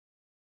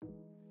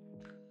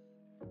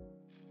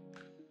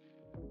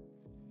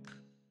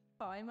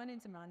Hi, my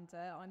name's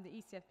Amanda. I'm the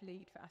ECF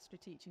Lead for Astra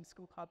Teaching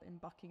School Hub in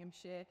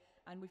Buckinghamshire,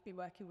 and we've been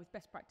working with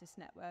Best Practice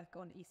Network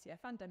on ECF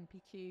and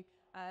MPQ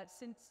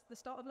since the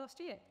start of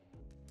last year.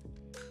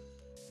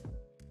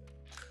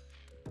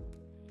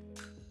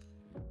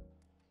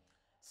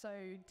 So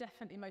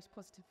definitely most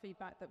positive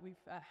feedback that we've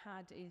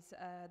had is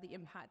the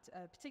impact,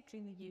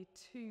 particularly in the Year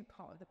 2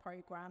 part of the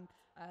programme.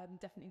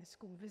 Definitely the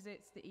school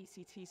visits, the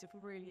ECTs have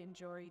really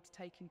enjoyed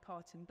taking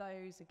part in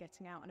those and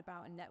getting out and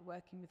about and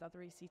networking with other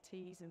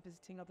ECTs and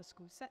visiting other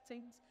school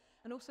settings.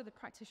 And also the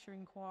practitioner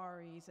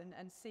inquiries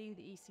and seeing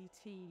the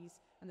ECTs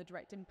and the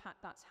direct impact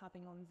that's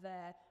having on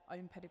their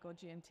own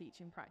pedagogy and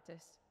teaching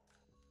practice.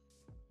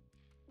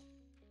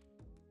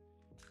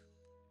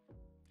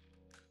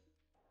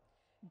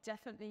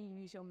 Definitely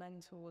use your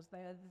mentors.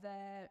 They are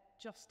there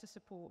just to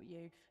support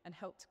you and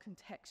help to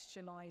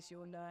contextualise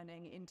your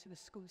learning into the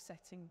school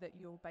setting that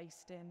you're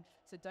based in.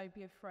 So don't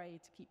be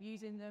afraid to keep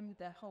using them.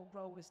 Their whole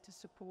role is to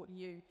support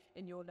you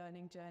in your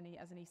learning journey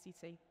as an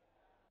ECT.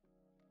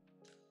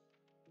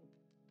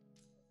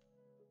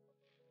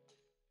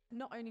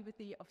 Not only with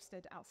the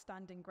Ofsted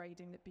outstanding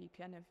grading that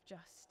BPN have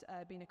just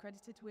been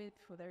accredited with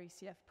for their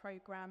ECF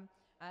programme,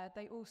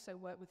 they also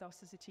work with us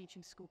as a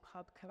teaching school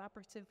hub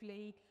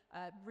collaboratively,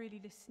 really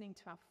listening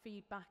to our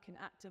feedback and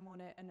acting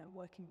on it and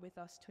working with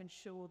us to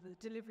ensure the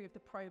delivery of the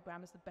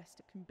programme is the best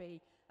it can be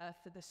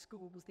for the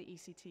schools, the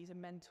ECTs and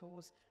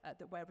mentors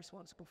that we're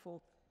responsible for.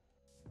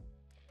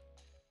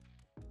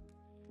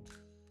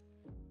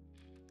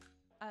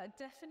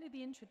 Definitely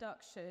the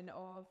introduction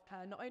of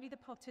not only the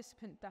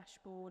participant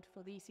dashboard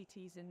for the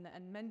ECTs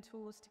and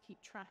mentors to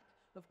keep track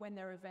of when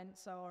their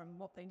events are and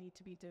what they need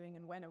to be doing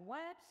and when and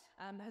where,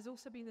 has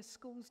also been the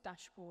school's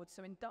dashboard.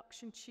 So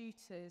induction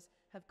tutors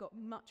have got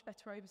much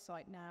better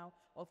oversight now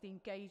of the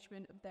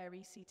engagement of their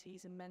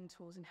ECTs and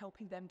mentors and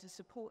helping them to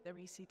support their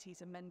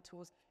ECTs and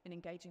mentors in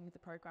engaging with the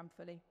programme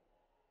fully.